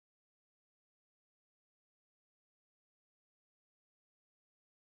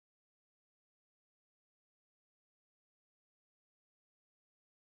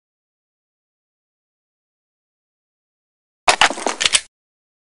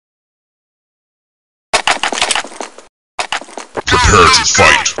Prepare to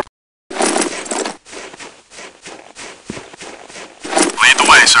fight. Lead the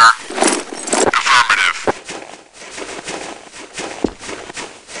way, sir. Affirmative.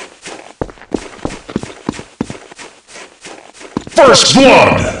 First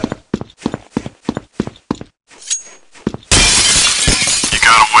blood! You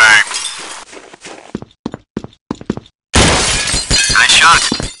got away. Nice shot.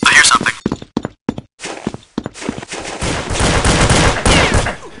 I hear something.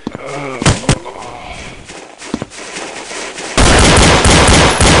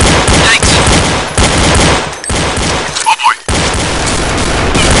 Yikes! Oh boy.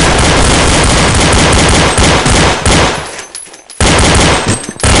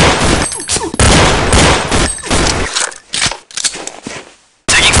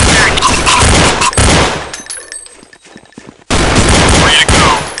 Taking the bearing. Free to go.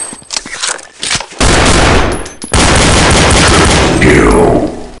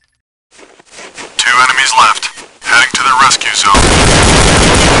 Two enemies left. Heading to the rescue zone.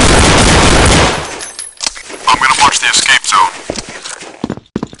 I'm gonna watch the escape zone.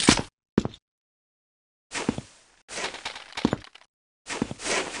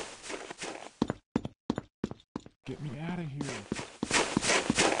 Get me out of here.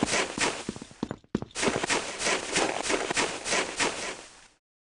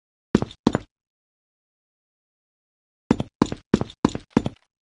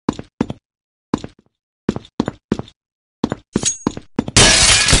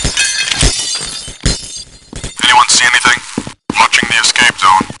 Anyone see anything? Watching the escape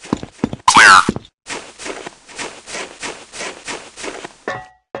zone. Clear.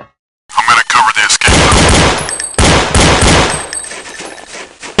 I'm gonna cover the escape zone.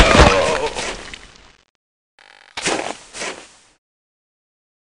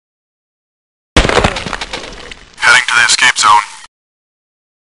 Heading to the escape zone.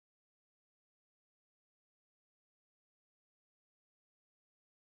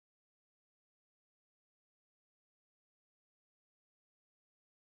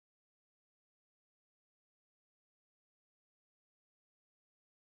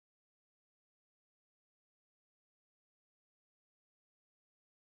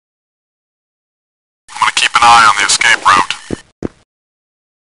 I'm gonna keep an eye on the escape route.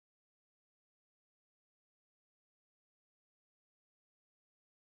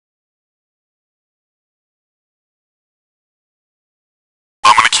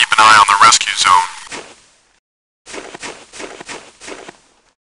 I'm gonna keep an eye on the rescue zone.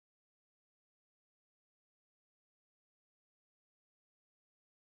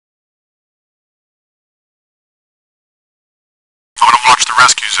 I'm gonna watch the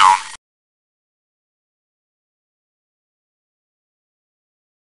rescue zone.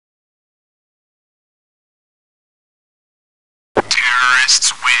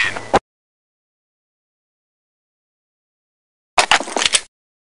 Terrorists win.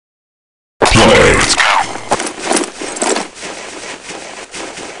 Play. Let's go.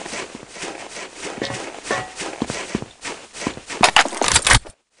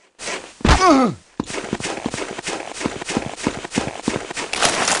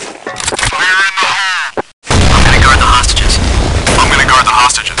 Fire in the hole. I'm gonna guard the hostages. I'm gonna guard the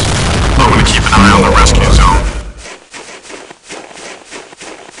hostages. I'm gonna keep an eye on the rescue zone.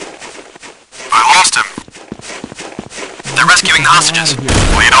 I lost him. They're rescuing the hostages.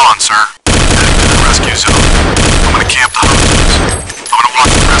 Lead on, sir. Heading to the rescue zone. I'm gonna camp the hostages. I'm gonna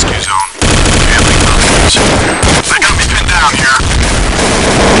watch the rescue zone. Camping the hostages. They got me pinned down here.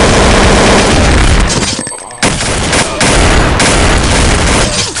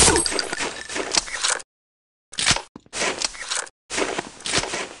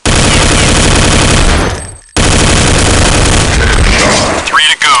 Three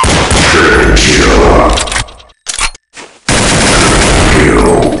to go.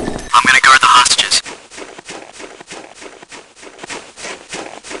 I'm gonna guard the hostages.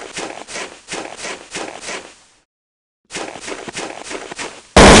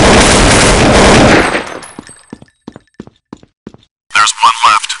 There's one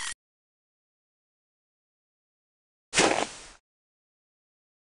left.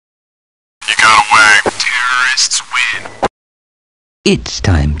 You got away. Terrorists win. It's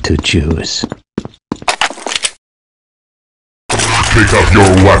time to choose. Pick up your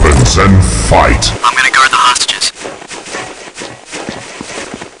weapons and fight. I'm gonna guard the hostages.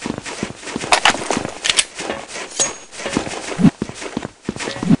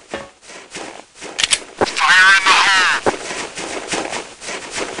 Fire in the hole!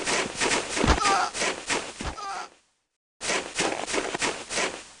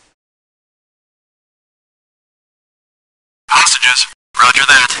 Hostages hostages. Roger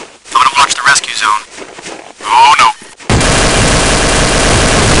that. I'm gonna watch the rescue zone. Oh no.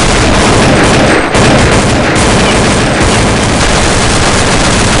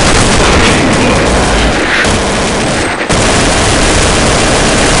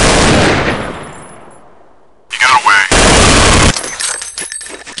 He got away.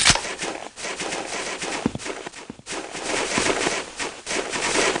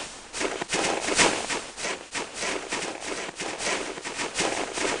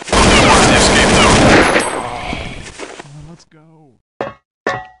 What's the escape zone? Come on, let's go. 3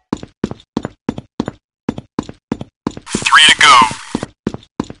 to go.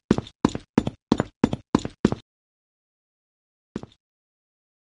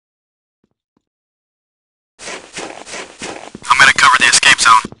 I'm gonna cover the escape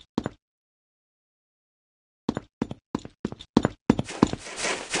zone.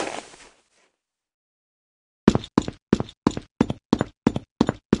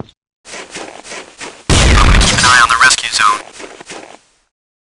 I'm gonna keep an eye on the rescue zone.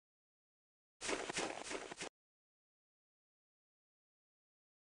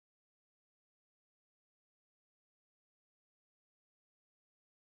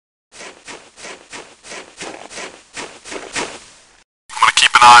 I'm gonna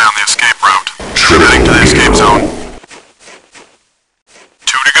keep an eye on the escape route. Heading to the escape zone.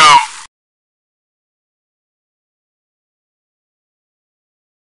 2 to go.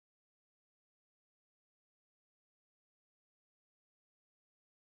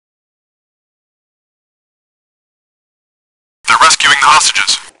 They're rescuing the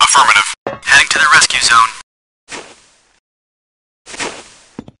hostages. Affirmative. Heading to the rescue zone.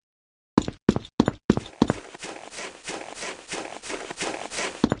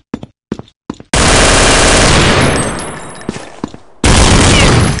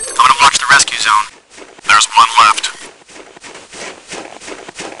 I'm gonna watch the rescue zone. There's one left.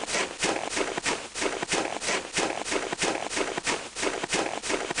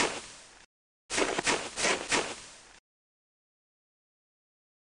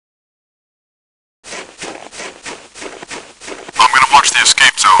 I'm gonna watch the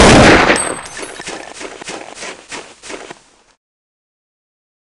escape zone.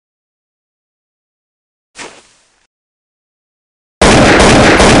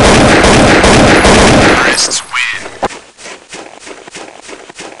 Terrorists win.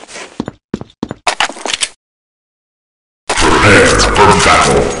 Prepare for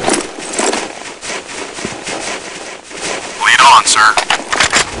battle. Lead on, sir.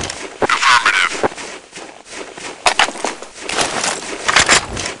 Affirmative.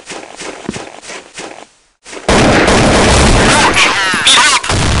 Need help!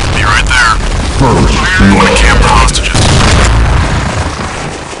 Be right there. First I'm gonna blood. camp the hostages.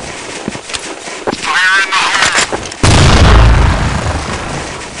 Fire in the hole!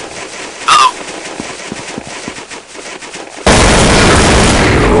 Uh-oh.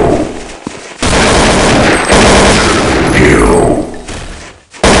 Kill.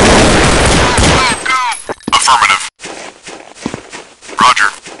 Go! Affirmative. Roger.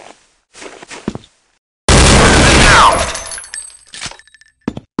 Now.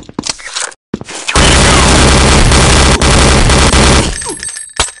 3 to go.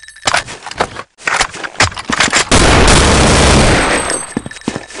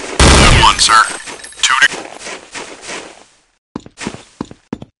 Good one, sir. 2 to...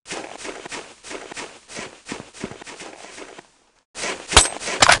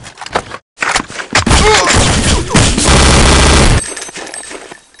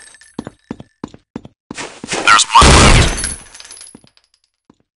 There's one left.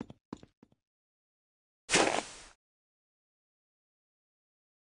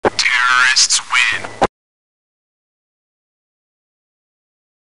 Terrorists win.